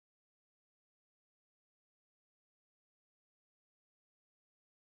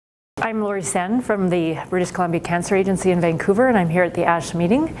I'm Laurie Sehn from the British Columbia Cancer Agency in Vancouver, and I'm here at the ASH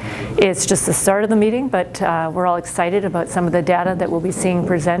meeting. It's just the start of the meeting, but we're all excited about some of the data that we'll be seeing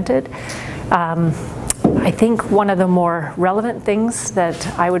presented. I think one of the more relevant things that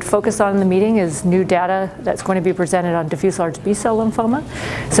I would focus on in the meeting is new data that's going to be presented on diffuse large B-cell lymphoma.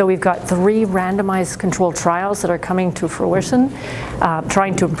 So we've got 3 randomized controlled trials that are coming to fruition,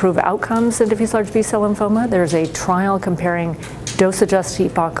 trying to improve outcomes in diffuse large B-cell lymphoma. There's a trial comparing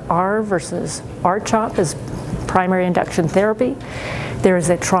dose-adjusted EPOCH-R versus R-CHOP as primary induction therapy. There is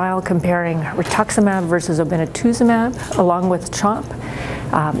a trial comparing rituximab versus obinutuzumab along with CHOP,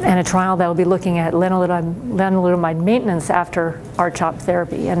 and a trial that will be looking at lenalidomide maintenance after R-CHOP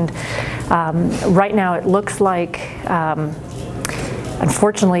therapy. And right now it looks like,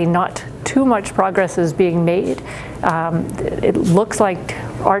 unfortunately, not too much progress is being made. It looks like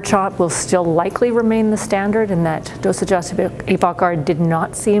R-CHOP will still likely remain the standard, and that dose-adjusted EPOCH-R did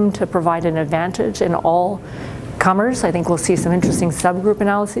not seem to provide an advantage in all comers. I think we'll see some interesting subgroup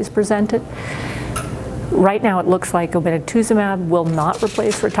analyses presented. Right now it looks like obinutuzumab will not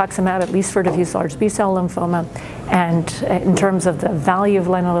replace rituximab, at least for diffuse large B-cell lymphoma. And in terms of the value of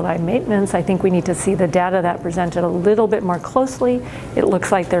lenalidomide maintenance, I think we need to see the data that presented a little bit more closely. It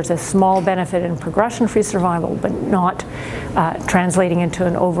looks like there's a small benefit in progression-free survival, but not translating into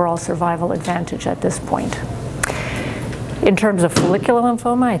an overall survival advantage at this point. In terms of follicular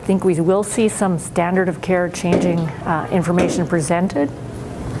lymphoma, I think we will see some standard of care changing information presented.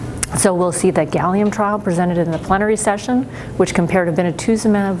 So we'll see the gallium trial presented in the plenary session, which compared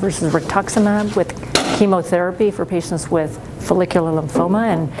obinutuzumab versus rituximab with chemotherapy for patients with follicular lymphoma,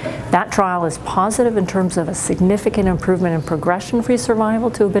 and that trial is positive in terms of a significant improvement in progression-free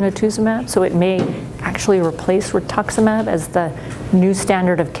survival to obinutuzumab, so it may actually replace rituximab as the new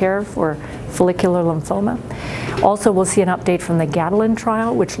standard of care for follicular lymphoma. Also, we'll see an update from the Catalin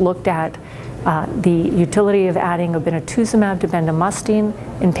trial, which looked at the utility of adding obinutuzumab to bendamustine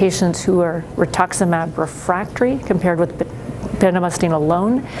in patients who are rituximab refractory compared with bendamustine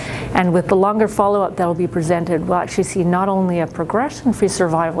alone. And with the longer follow-up that will be presented, we'll actually see not only a progression-free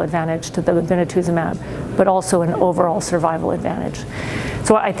survival advantage to the obinutuzumab, but also an overall survival advantage.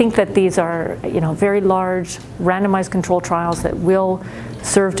 So I think that these are, very large randomized control trials that will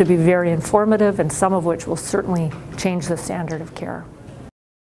serve to be very informative, and some of which will certainly change the standard of care.